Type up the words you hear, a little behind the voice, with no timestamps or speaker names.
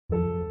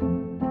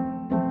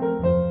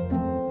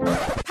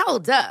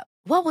Hold up.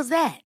 What was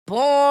that?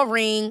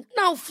 Boring.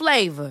 No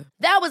flavor.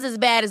 That was as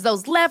bad as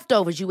those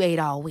leftovers you ate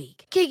all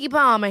week. Keke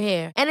Palmer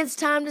here, and it's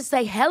time to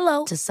say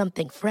hello to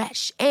something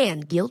fresh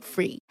and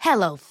guilt-free.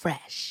 Hello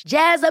Fresh.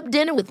 Jazz up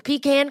dinner with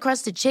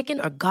pecan-crusted chicken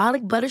or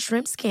garlic butter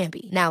shrimp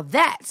scampi. Now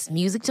that's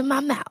music to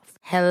my mouth.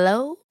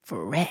 Hello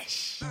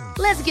Fresh.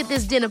 Let's get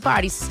this dinner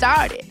party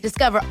started.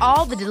 Discover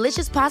all the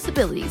delicious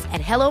possibilities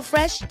at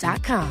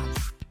hellofresh.com.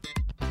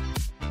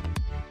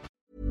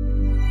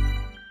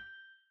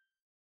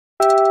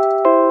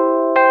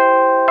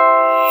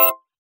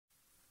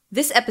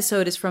 This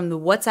episode is from the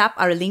WhatsApp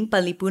Araling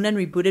Panlipunan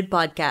Rebooted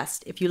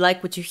podcast. If you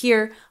like what you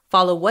hear,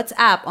 follow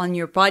WhatsApp on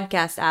your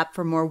podcast app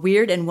for more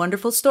weird and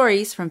wonderful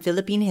stories from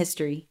Philippine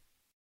history.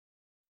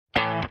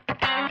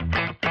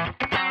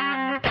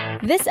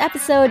 This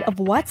episode of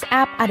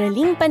WhatsApp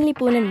Araling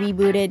Panlipunan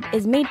Rebooted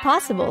is made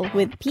possible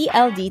with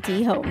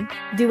PLDT Home.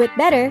 Do it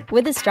better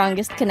with the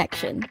strongest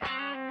connection.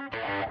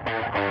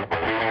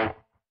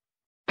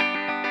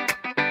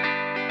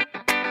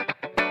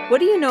 What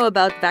do you know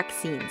about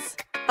vaccines?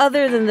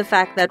 Other than the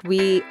fact that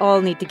we all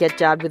need to get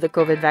jabbed with the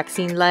COVID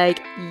vaccine like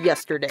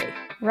yesterday.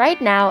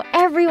 Right now,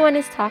 everyone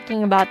is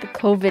talking about the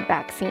COVID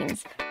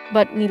vaccines,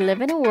 but we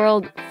live in a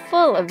world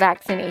full of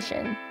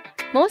vaccination.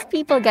 Most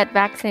people get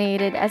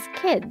vaccinated as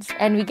kids,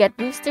 and we get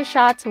booster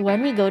shots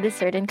when we go to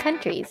certain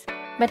countries.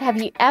 But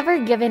have you ever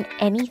given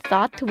any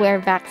thought to where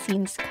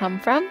vaccines come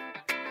from?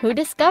 Who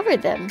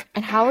discovered them,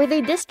 and how are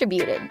they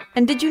distributed?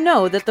 And did you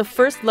know that the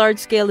first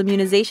large-scale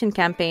immunization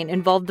campaign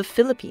involved the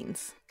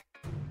Philippines?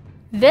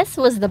 This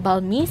was the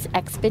Balmis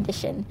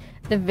Expedition,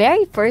 the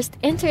very first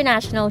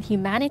international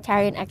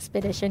humanitarian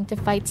expedition to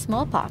fight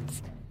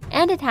smallpox.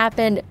 And it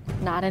happened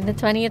not in the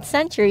 20th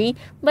century,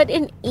 but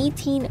in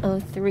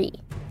 1803.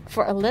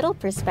 For a little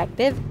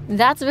perspective,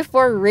 that's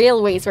before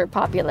railways were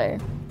popular.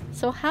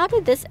 So how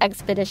did this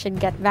expedition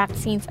get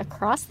vaccines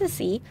across the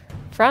sea,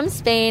 from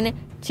Spain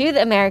to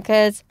the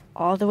Americas,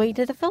 all the way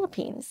to the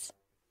Philippines?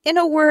 In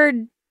a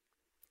word,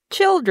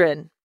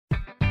 children.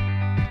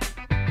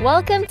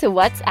 Welcome to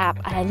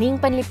WhatsApp Araling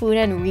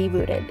Panlipunan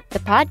Rebooted, the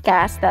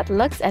podcast that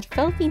looks at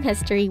Philippine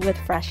history with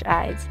fresh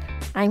eyes.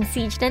 I'm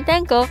Siege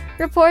Nantenko,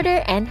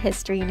 reporter and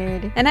history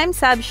nerd. And I'm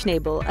Sab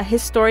Schnabel, a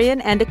historian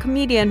and a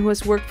comedian who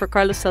has worked for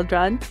Carlos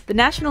Celdran, the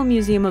National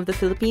Museum of the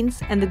Philippines,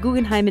 and the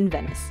Guggenheim in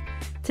Venice.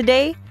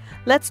 Today,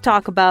 let's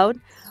talk about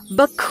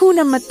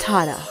Bakuna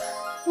Matata.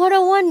 What a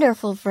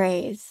wonderful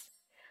phrase.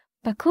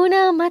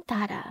 Bakuna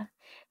Matata.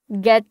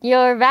 Get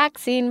your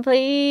vaccine,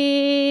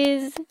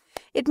 please.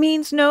 It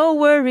means no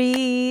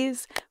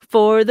worries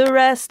for the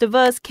rest of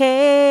us,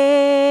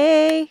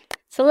 Kay.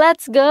 So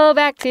let's go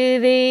back to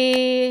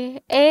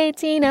the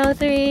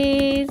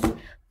 1803s.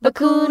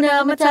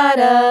 Bakuna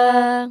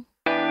Matata.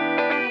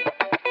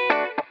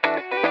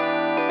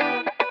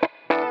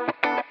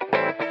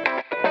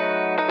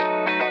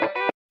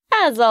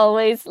 As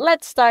always,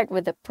 let's start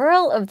with the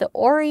pearl of the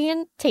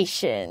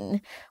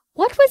orientation.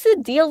 What was the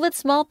deal with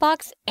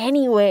smallpox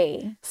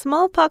anyway?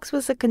 Smallpox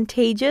was a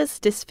contagious,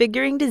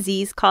 disfiguring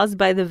disease caused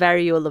by the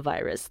variola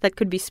virus that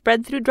could be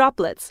spread through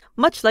droplets,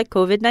 much like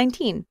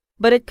COVID-19.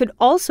 But it could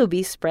also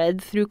be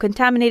spread through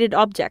contaminated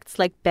objects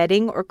like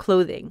bedding or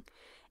clothing.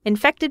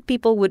 Infected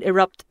people would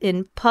erupt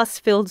in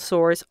pus-filled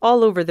sores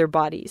all over their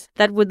bodies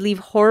that would leave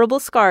horrible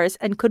scars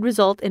and could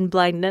result in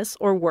blindness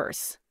or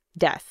worse,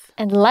 death.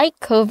 And like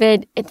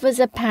COVID, it was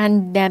a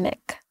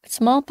pandemic.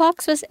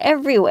 Smallpox was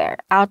everywhere.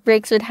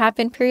 Outbreaks would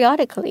happen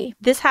periodically.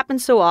 This happened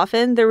so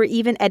often, there were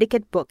even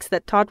etiquette books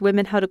that taught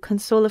women how to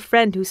console a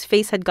friend whose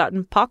face had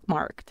gotten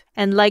pockmarked.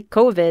 And like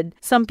COVID,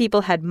 some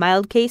people had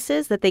mild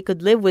cases that they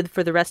could live with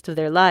for the rest of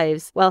their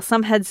lives, while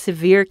some had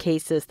severe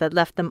cases that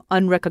left them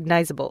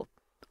unrecognizable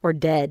or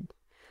dead.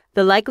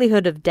 The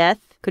likelihood of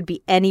death could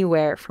be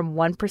anywhere from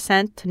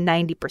 1% to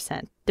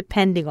 90%,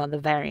 depending on the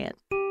variant.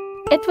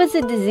 It was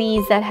a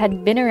disease that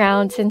had been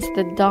around since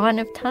the dawn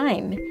of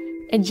time.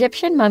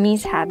 Egyptian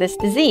mummies had this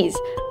disease.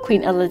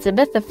 Queen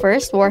Elizabeth I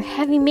wore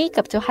heavy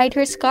makeup to hide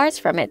her scars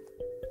from it.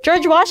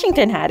 George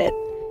Washington had it.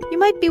 You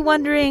might be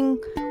wondering,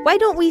 why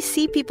don't we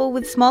see people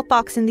with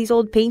smallpox in these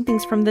old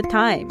paintings from the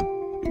time?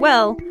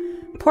 Well,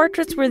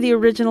 portraits were the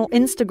original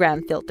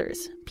Instagram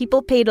filters.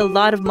 People paid a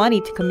lot of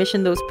money to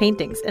commission those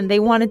paintings, and they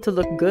wanted to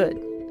look good.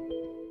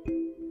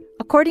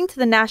 According to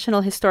the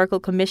National Historical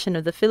Commission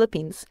of the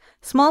Philippines,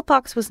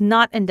 smallpox was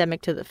not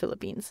endemic to the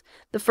Philippines.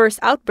 The first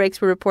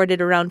outbreaks were reported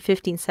around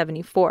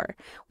 1574,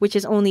 which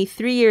is only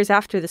 3 years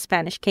after the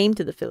Spanish came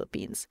to the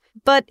Philippines.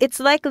 But it's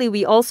likely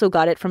we also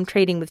got it from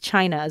trading with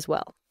China as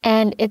well.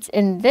 And it's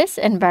in this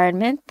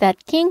environment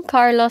that King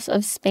Carlos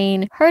of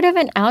Spain heard of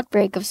an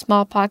outbreak of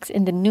smallpox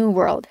in the New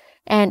World.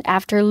 And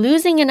after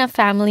losing enough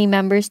family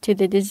members to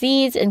the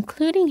disease,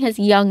 including his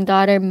young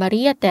daughter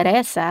Maria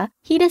Teresa,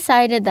 he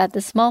decided that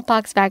the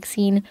smallpox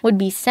vaccine would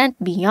be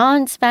sent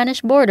beyond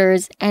Spanish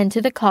borders and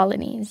to the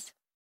colonies.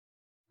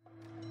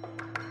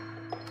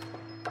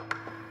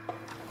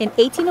 In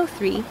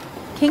 1803,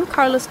 King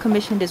Carlos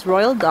commissioned his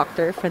royal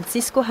doctor,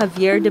 Francisco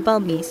Javier de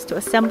Balmis, to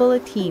assemble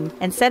a team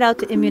and set out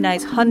to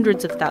immunize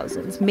hundreds of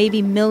thousands,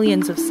 maybe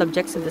millions of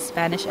subjects of the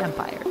Spanish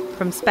Empire,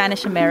 from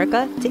Spanish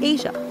America to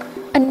Asia.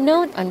 A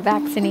note on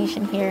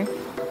vaccination here.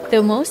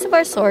 Though most of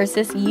our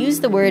sources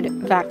use the word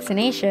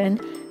vaccination,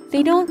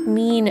 they don't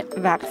mean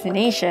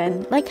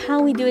vaccination like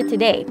how we do it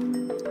today.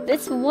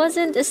 This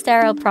wasn't a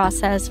sterile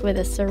process with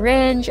a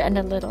syringe and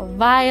a little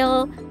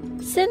vial.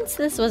 Since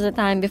this was a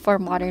time before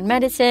modern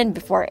medicine,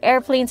 before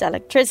airplanes,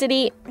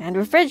 electricity, and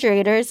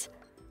refrigerators,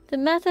 the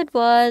method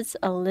was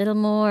a little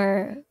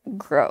more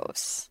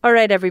gross. All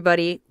right,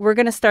 everybody, we're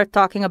going to start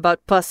talking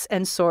about pus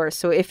and sores.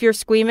 So if you're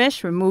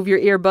squeamish, remove your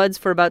earbuds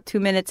for about 2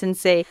 minutes and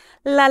say,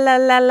 la la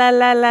la la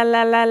la la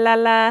la la la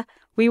la.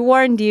 We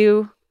warned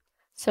you.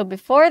 So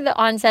before the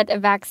onset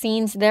of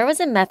vaccines, there was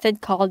a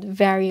method called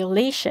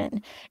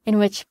variolation, in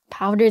which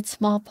powdered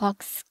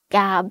smallpox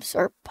scabs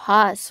or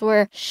pus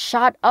were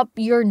shot up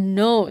your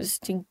nose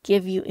to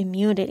give you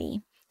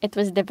immunity. It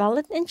was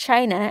developed in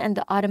China and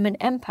the Ottoman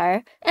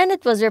Empire, and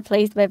it was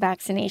replaced by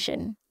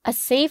vaccination, a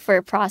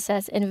safer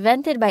process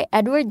invented by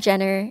Edward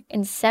Jenner in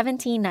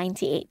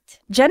 1798.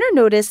 Jenner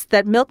noticed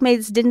that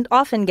milkmaids didn't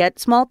often get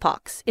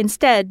smallpox.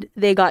 Instead,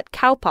 they got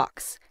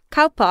cowpox.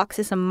 Cowpox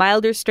is a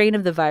milder strain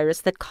of the virus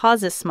that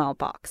causes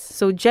smallpox.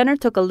 So Jenner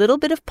took a little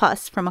bit of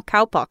pus from a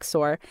cowpox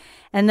sore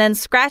and then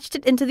scratched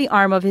it into the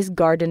arm of his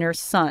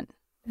gardener's son.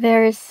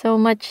 There is so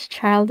much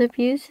child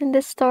abuse in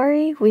this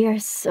story. We are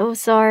so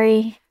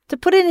sorry. To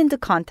put it into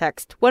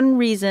context, one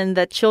reason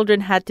that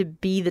children had to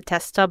be the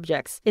test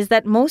subjects is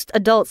that most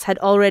adults had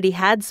already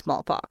had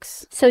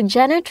smallpox. So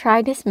Jenner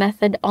tried his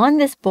method on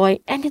this boy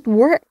and it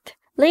worked.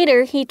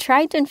 Later, he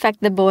tried to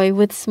infect the boy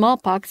with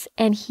smallpox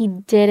and he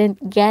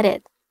didn't get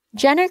it.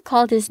 Jenner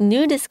called his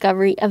new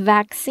discovery a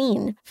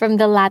vaccine, from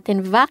the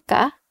Latin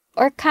vacca,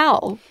 or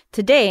cow.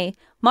 Today,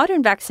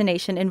 modern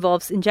vaccination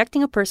involves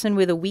injecting a person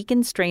with a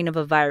weakened strain of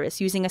a virus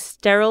using a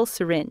sterile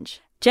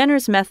syringe.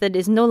 Jenner's method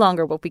is no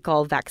longer what we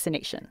call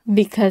vaccination.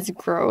 Because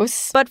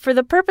gross. But for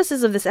the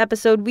purposes of this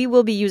episode, we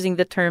will be using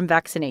the term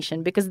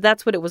vaccination because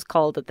that's what it was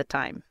called at the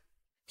time.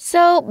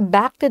 So,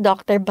 back to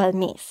Dr.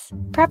 Balmis.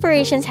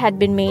 Preparations had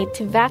been made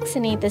to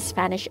vaccinate the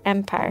Spanish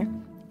Empire.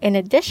 In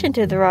addition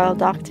to the royal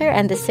doctor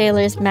and the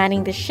sailors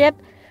manning the ship,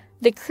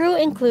 the crew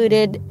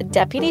included a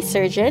deputy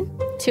surgeon,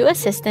 2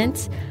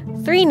 assistants,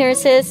 3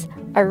 nurses,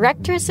 a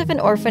rectress of an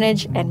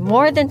orphanage, and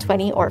more than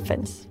 20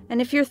 orphans. And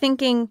if you're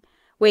thinking,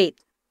 wait,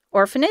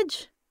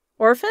 orphanage?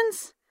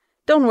 Orphans?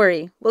 Don't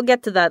worry, we'll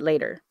get to that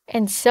later.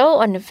 And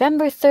so on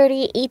November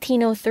 30,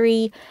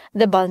 1803,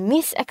 the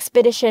Balmis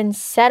expedition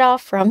set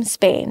off from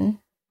Spain.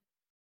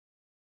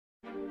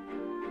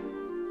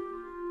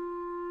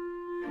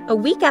 A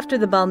week after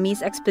the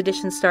Balmis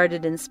expedition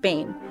started in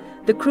Spain,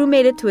 the crew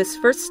made it to its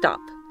first stop,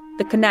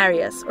 the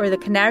Canarias, or the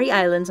Canary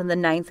Islands, on the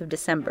 9th of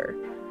December.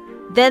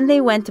 Then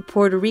they went to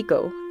Puerto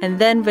Rico, and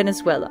then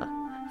Venezuela.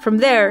 From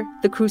there,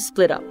 the crew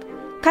split up.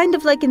 Kind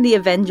of like in the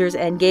Avengers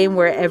Endgame,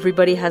 where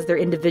everybody has their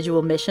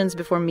individual missions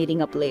before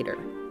meeting up later.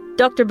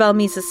 Dr.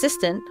 Balmis'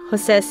 assistant,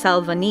 Jose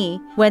Salvani,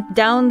 went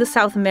down the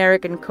South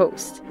American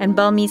coast, and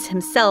Balmis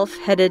himself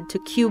headed to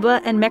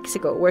Cuba and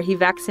Mexico, where he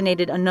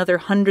vaccinated another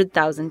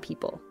 100,000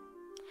 people.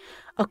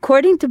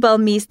 According to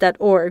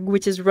Balmis.org,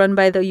 which is run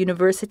by the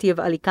University of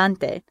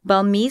Alicante,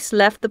 Balmis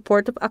left the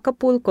port of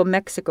Acapulco,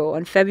 Mexico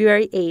on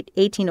February 8,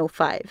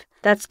 1805.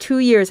 That's 2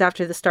 years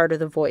after the start of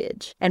the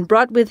voyage, and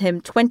brought with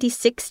him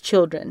 26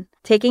 children,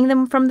 taking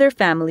them from their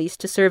families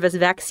to serve as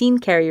vaccine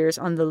carriers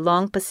on the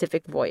long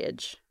Pacific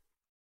voyage.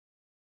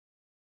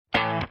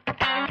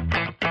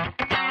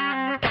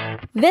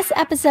 This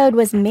episode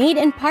was made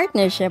in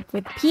partnership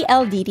with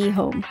PLDT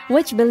Home,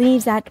 which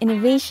believes that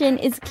innovation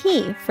is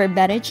key for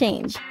better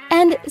change.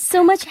 And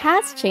so much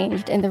has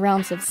changed in the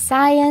realms of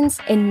science,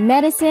 in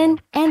medicine,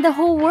 and the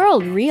whole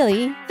world,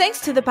 really.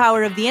 Thanks to the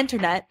power of the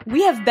internet,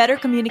 we have better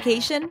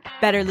communication,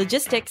 better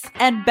logistics,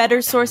 and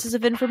better sources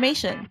of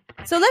information.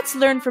 So let's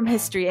learn from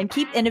history and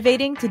keep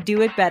innovating to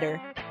do it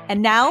better.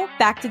 And now,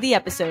 back to the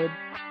episode.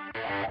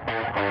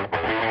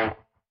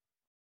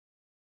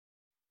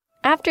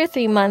 After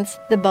 3 months,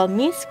 the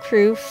Balmis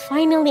crew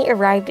finally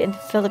arrived in the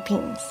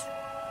Philippines.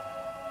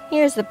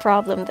 Here's the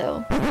problem,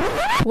 though.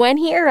 When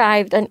he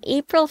arrived on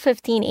April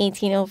 15,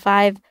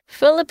 1805,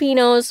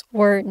 Filipinos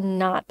were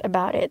not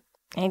about it.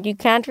 And you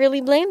can't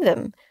really blame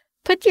them.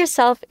 Put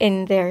yourself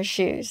in their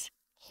shoes.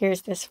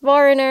 Here's this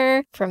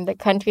foreigner from the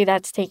country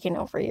that's taken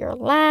over your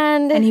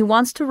land. And he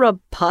wants to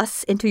rub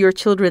pus into your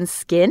children's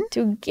skin?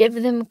 To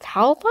give them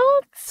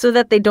cowpox? So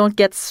that they don't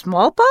get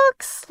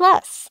smallpox?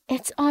 Plus,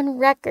 it's on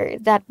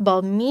record that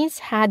Balmis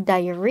had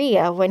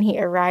diarrhea when he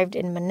arrived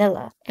in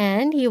Manila.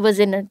 And he was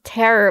in a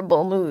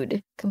terrible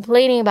mood,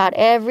 complaining about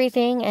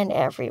everything and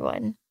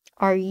everyone.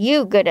 Are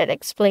you good at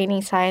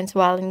explaining science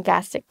while in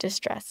gastric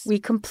distress? We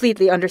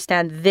completely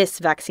understand this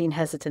vaccine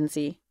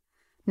hesitancy.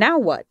 Now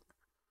what?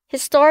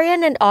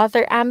 Historian and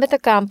author Ambit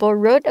Ocampo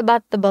wrote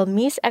about the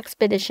Balmis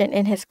expedition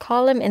in his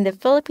column in the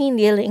Philippine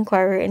Daily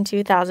Inquirer in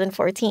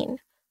 2014.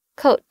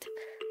 Quote,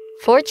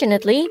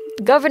 Fortunately,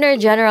 Governor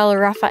General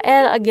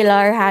Rafael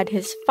Aguilar had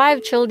his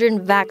 5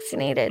 children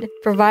vaccinated,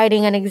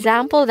 providing an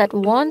example that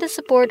won the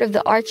support of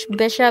the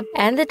Archbishop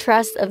and the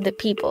trust of the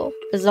people,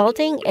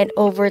 resulting in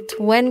over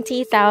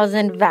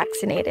 20,000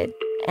 vaccinated.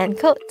 End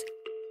quote.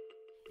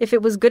 If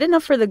it was good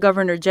enough for the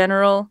Governor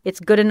General, it's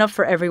good enough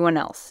for everyone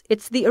else.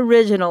 It's the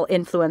original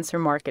influencer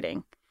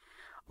marketing.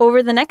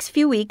 Over the next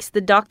few weeks,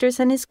 the doctors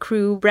and his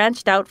crew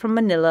branched out from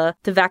Manila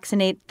to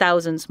vaccinate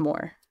thousands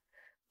more.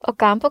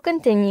 Ocampo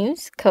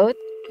continues, quote,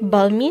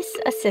 Balmis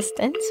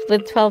assistants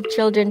with 12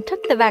 children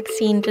took the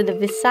vaccine to the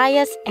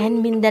Visayas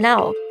and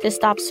Mindanao to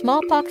stop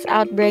smallpox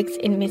outbreaks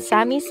in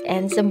Misamis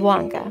and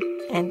Zamboanga.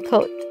 End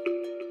quote.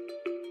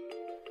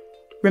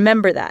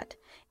 Remember that.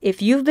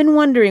 If you've been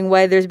wondering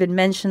why there's been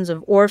mentions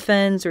of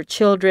orphans or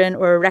children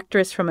or a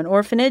rectoress from an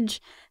orphanage,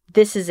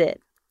 this is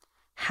it.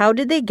 How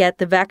did they get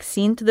the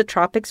vaccine to the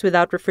tropics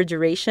without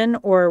refrigeration,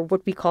 or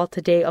what we call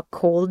today a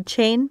cold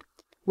chain?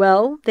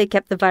 Well, they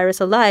kept the virus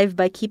alive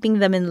by keeping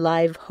them in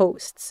live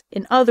hosts.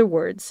 In other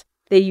words,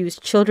 they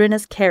used children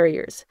as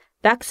carriers,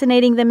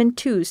 vaccinating them in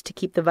twos to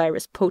keep the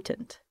virus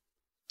potent.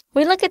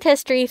 We look at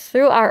history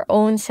through our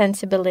own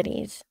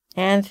sensibilities,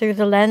 and through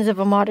the lens of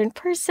a modern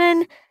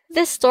person,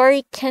 this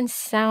story can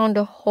sound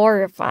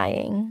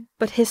horrifying.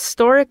 But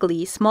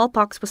historically,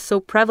 smallpox was so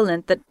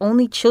prevalent that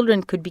only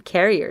children could be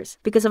carriers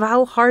because of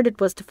how hard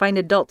it was to find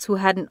adults who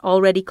hadn't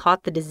already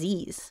caught the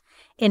disease.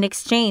 In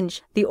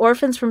exchange, the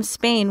orphans from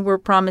Spain were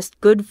promised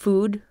good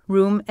food,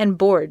 room, and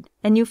board,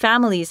 and new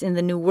families in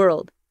the New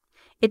World.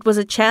 It was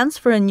a chance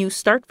for a new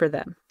start for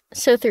them.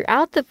 So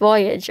throughout the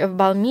voyage of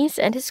Balmis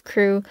and his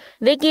crew,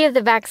 they gave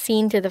the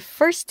vaccine to the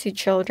first 2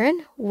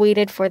 children,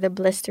 waited for the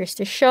blisters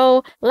to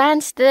show,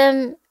 lanced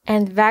them,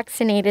 and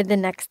vaccinated the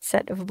next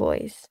set of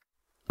boys.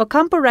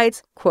 Ocampo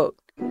writes, quote,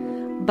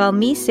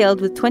 Balmis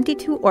sailed with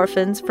 22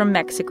 orphans from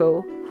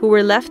Mexico who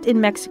were left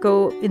in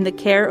Mexico in the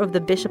care of the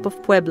Bishop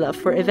of Puebla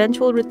for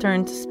eventual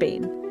return to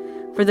Spain.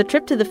 For the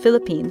trip to the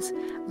Philippines,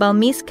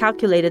 Balmis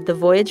calculated the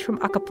voyage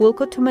from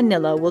Acapulco to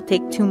Manila will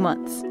take 2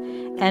 months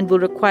and will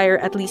require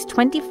at least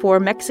 24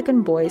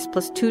 Mexican boys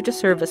plus 2 to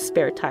serve as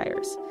spare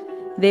tires.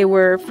 They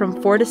were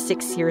from 4 to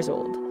 6 years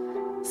old.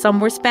 Some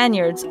were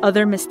Spaniards,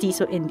 other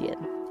Mestizo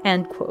Indian.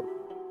 End quote.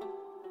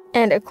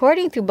 And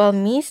according to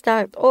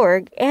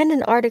Balmis.org and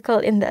an article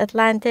in The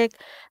Atlantic,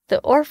 the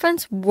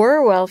orphans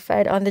were well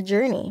fed on the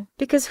journey.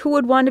 Because who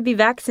would want to be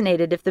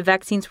vaccinated if the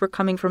vaccines were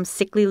coming from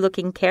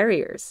sickly-looking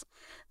carriers?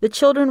 The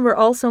children were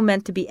also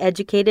meant to be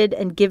educated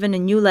and given a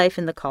new life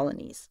in the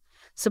colonies.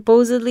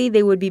 Supposedly,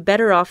 they would be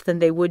better off than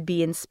they would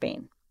be in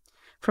Spain.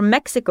 From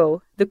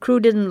Mexico, the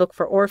crew didn't look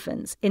for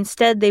orphans.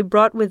 Instead, they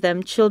brought with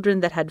them children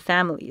that had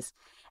families.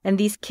 And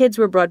these kids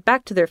were brought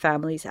back to their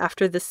families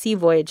after the sea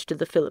voyage to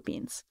the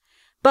Philippines.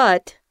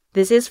 But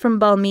this is from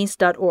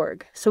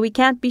Balmis.org, so we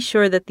can't be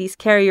sure that these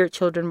carrier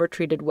children were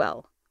treated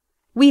well.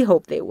 We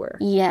hope they were.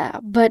 Yeah,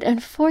 but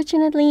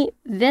unfortunately,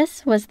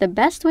 this was the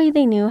best way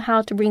they knew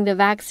how to bring the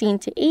vaccine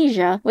to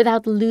Asia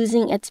without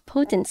losing its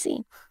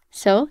potency.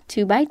 So,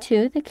 2 by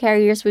 2, the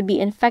carriers would be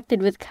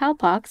infected with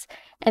cowpox,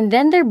 and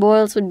then their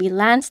boils would be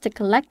lanced to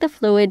collect the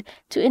fluid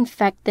to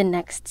infect the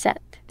next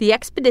set. The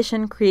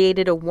expedition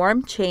created a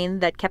warm chain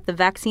that kept the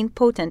vaccine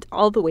potent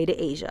all the way to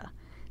Asia.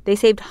 They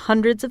saved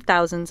hundreds of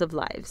thousands of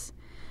lives.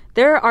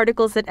 There are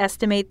articles that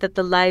estimate that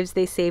the lives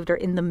they saved are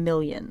in the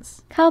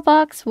millions.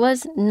 Cowpox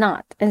was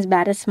not as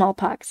bad as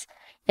smallpox.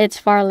 It's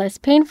far less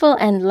painful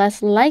and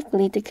less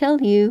likely to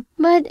kill you,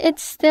 but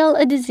it's still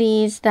a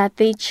disease that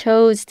they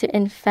chose to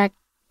infect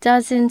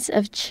dozens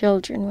of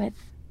children with.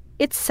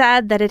 It's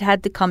sad that it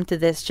had to come to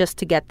this just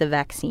to get the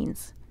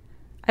vaccines.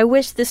 I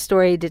wish this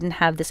story didn't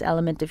have this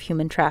element of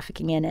human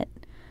trafficking in it.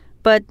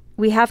 But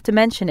we have to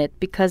mention it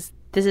because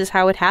this is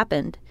how it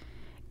happened.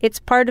 It's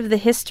part of the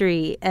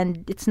history,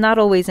 and it's not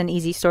always an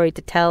easy story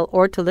to tell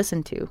or to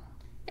listen to.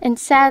 And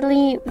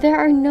sadly, there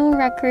are no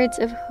records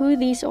of who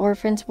these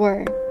orphans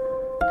were.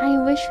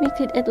 I wish we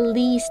could at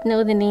least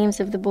know the names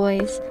of the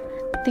boys,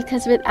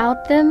 because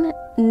without them,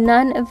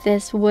 none of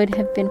this would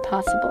have been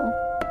possible.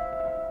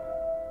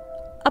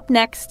 Up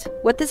next,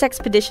 what this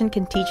expedition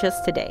can teach us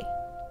today.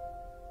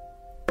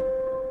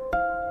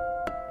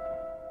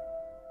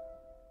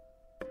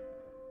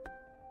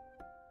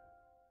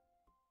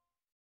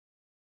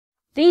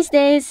 These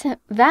days,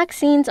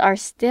 vaccines are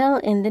still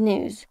in the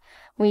news.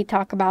 We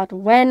talk about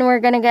when we're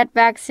going to get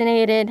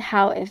vaccinated,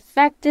 how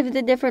effective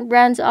the different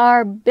brands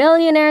are,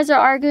 billionaires are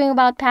arguing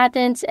about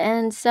patents,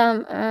 and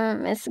some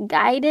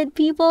misguided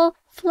people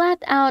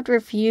flat out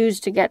refuse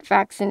to get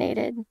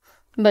vaccinated.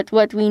 But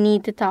what we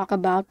need to talk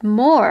about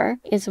more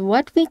is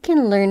what we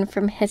can learn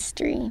from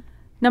history.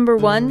 Number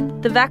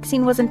 1, the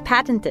vaccine wasn't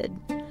patented.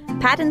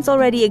 Patents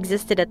already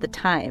existed at the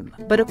time,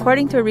 but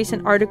according to a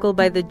recent article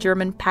by the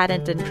German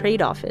Patent and Trade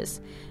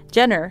Office,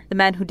 Jenner, the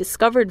man who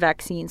discovered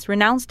vaccines,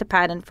 renounced a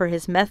patent for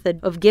his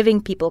method of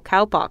giving people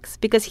cowpox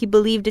because he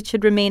believed it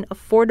should remain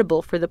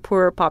affordable for the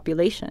poorer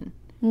population.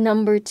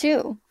 Number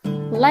 2,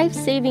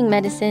 life-saving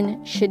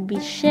medicine should be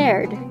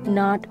shared,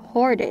 not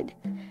hoarded.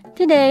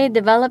 Today,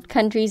 developed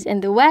countries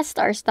in the West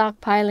are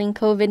stockpiling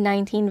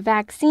COVID-19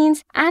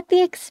 vaccines at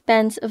the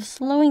expense of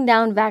slowing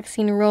down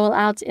vaccine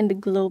rollouts in the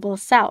global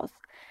South.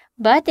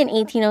 But in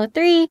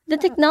 1803, the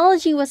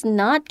technology was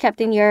not kept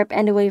in Europe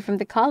and away from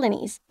the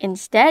colonies.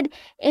 Instead,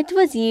 it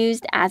was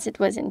used as it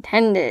was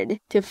intended,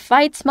 to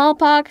fight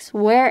smallpox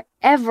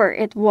wherever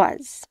it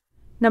was.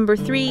 Number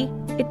 3,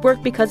 it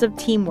worked because of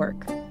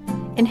teamwork.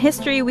 In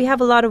history, we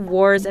have a lot of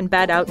wars and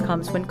bad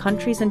outcomes when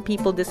countries and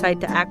people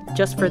decide to act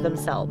just for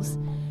themselves.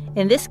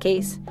 In this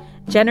case,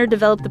 Jenner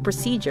developed the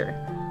procedure.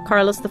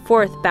 Carlos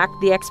IV backed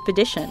the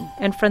expedition,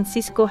 and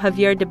Francisco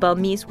Javier de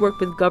Balmis worked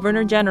with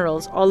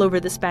governor-generals all over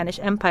the Spanish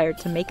Empire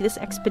to make this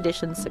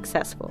expedition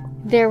successful.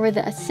 There were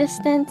the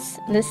assistants,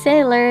 the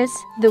sailors,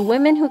 the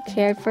women who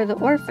cared for the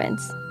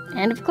orphans,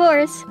 and of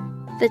course,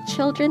 the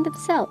children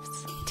themselves.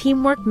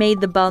 Teamwork made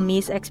the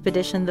Balmis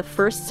expedition the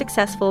first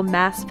successful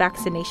mass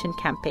vaccination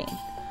campaign,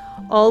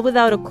 all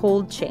without a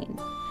cold chain,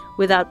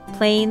 without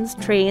planes,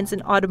 trains,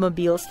 and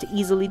automobiles to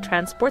easily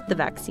transport the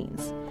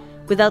vaccines,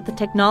 without the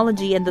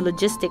technology and the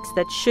logistics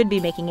that should be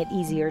making it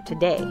easier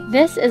today.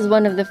 This is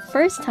one of the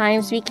first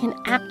times we can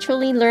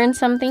actually learn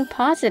something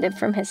positive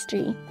from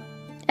history.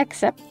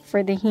 Except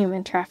for the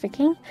human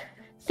trafficking.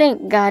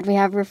 Thank God we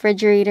have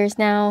refrigerators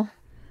now.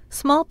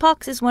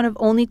 Smallpox is one of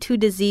only 2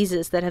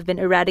 diseases that have been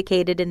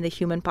eradicated in the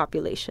human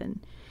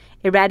population.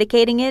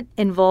 Eradicating it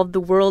involved the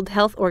World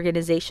Health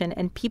Organization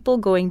and people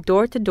going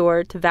door to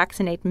door to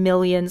vaccinate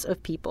millions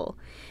of people.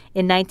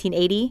 In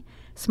 1980,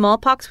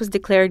 smallpox was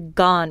declared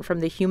gone from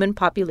the human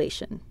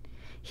population.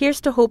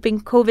 Here's to hoping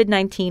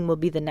COVID-19 will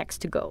be the next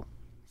to go.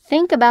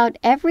 Think about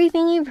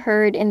everything you've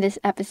heard in this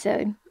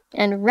episode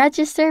and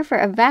register for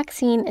a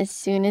vaccine as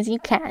soon as you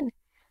can.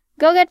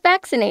 Go get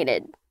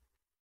vaccinated!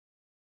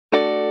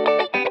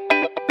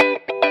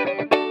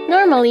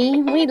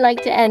 Normally, we'd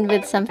like to end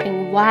with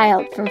something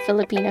wild from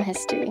Filipino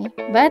history,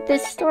 but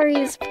this story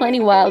is plenty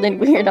wild and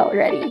weird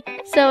already.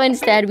 So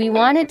instead, we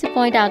wanted to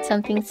point out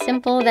something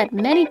simple that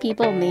many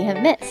people may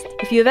have missed.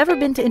 If you've ever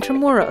been to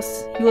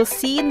Intramuros, you will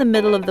see in the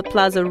middle of the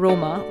Plaza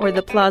Roma, or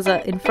the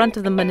plaza in front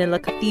of the Manila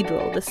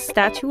Cathedral, the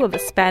statue of a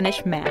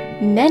Spanish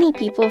man. Many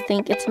people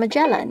think it's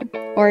Magellan,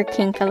 or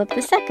King Philip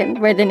II,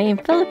 where the name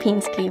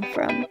Philippines came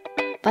from.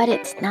 But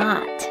it's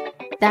not.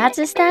 That's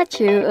a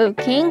statue of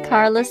King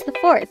Carlos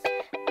IV,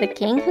 the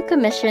king who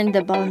commissioned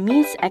the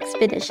Balmis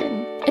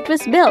expedition. It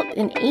was built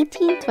in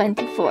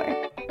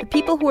 1824. The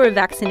people who were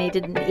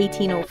vaccinated in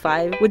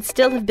 1805 would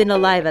still have been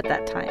alive at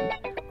that time.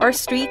 Our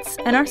streets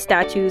and our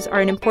statues are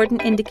an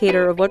important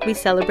indicator of what we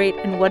celebrate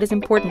and what is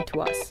important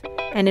to us.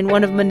 And in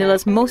one of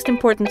Manila's most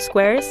important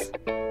squares,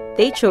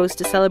 they chose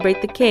to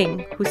celebrate the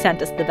king who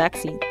sent us the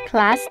vaccine.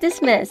 Class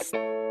dismissed.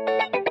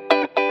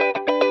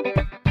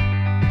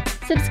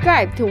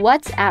 Subscribe to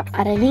What's Up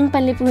Araling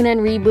Panlipunan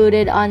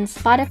Rebooted on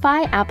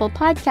Spotify, Apple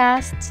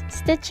Podcasts,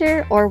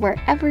 Stitcher, or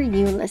wherever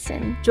you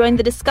listen. Join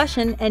the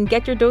discussion and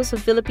get your dose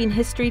of Philippine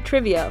history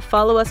trivia.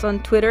 Follow us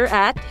on Twitter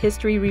at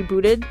History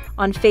Rebooted,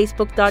 on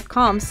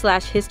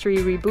Facebook.com/History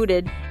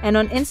Rebooted, and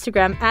on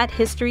Instagram at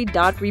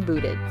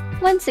History.Rebooted.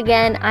 Once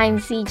again, I'm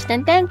Siege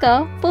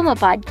Tantenko, Puma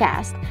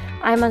Podcast.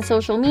 I'm on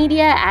social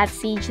media at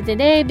Siege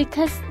Today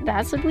because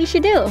that's what we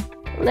should do.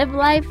 Live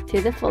life to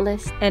the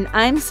fullest. And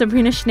I'm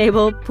Sabrina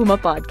Schnabel, Puma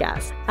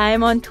Podcast.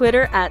 I'm on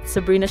Twitter at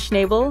Sabrina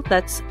Schnabel,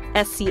 that's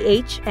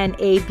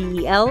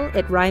SCHNABEL,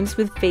 it rhymes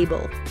with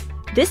fable.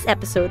 This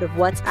episode of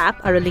What's Up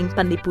Araling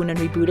Panlipunan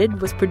Rebooted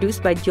was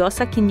produced by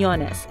Diosa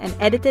Quiñones and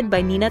edited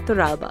by Nina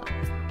Torralba.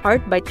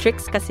 Art by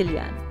Trix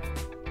Casillan.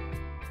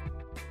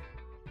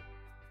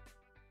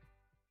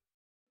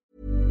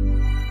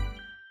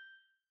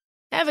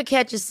 Ever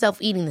catch yourself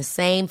eating the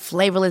same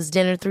flavorless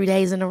dinner 3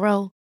 days in a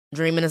row?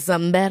 Dreaming of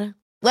something better?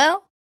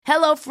 Well,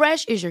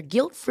 HelloFresh is your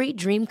guilt-free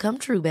dream come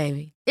true,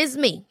 baby. It's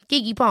me,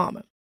 Keke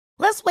Palmer.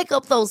 Let's wake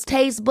up those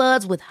taste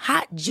buds with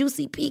hot,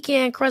 juicy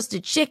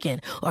pecan-crusted chicken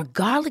or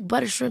garlic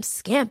butter shrimp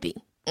scampi.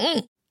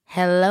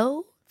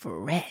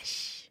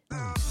 HelloFresh.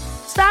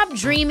 Stop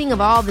dreaming of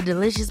all the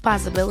delicious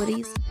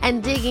possibilities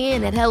and dig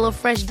in at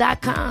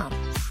HelloFresh.com.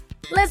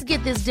 Let's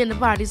get this dinner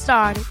party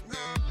started.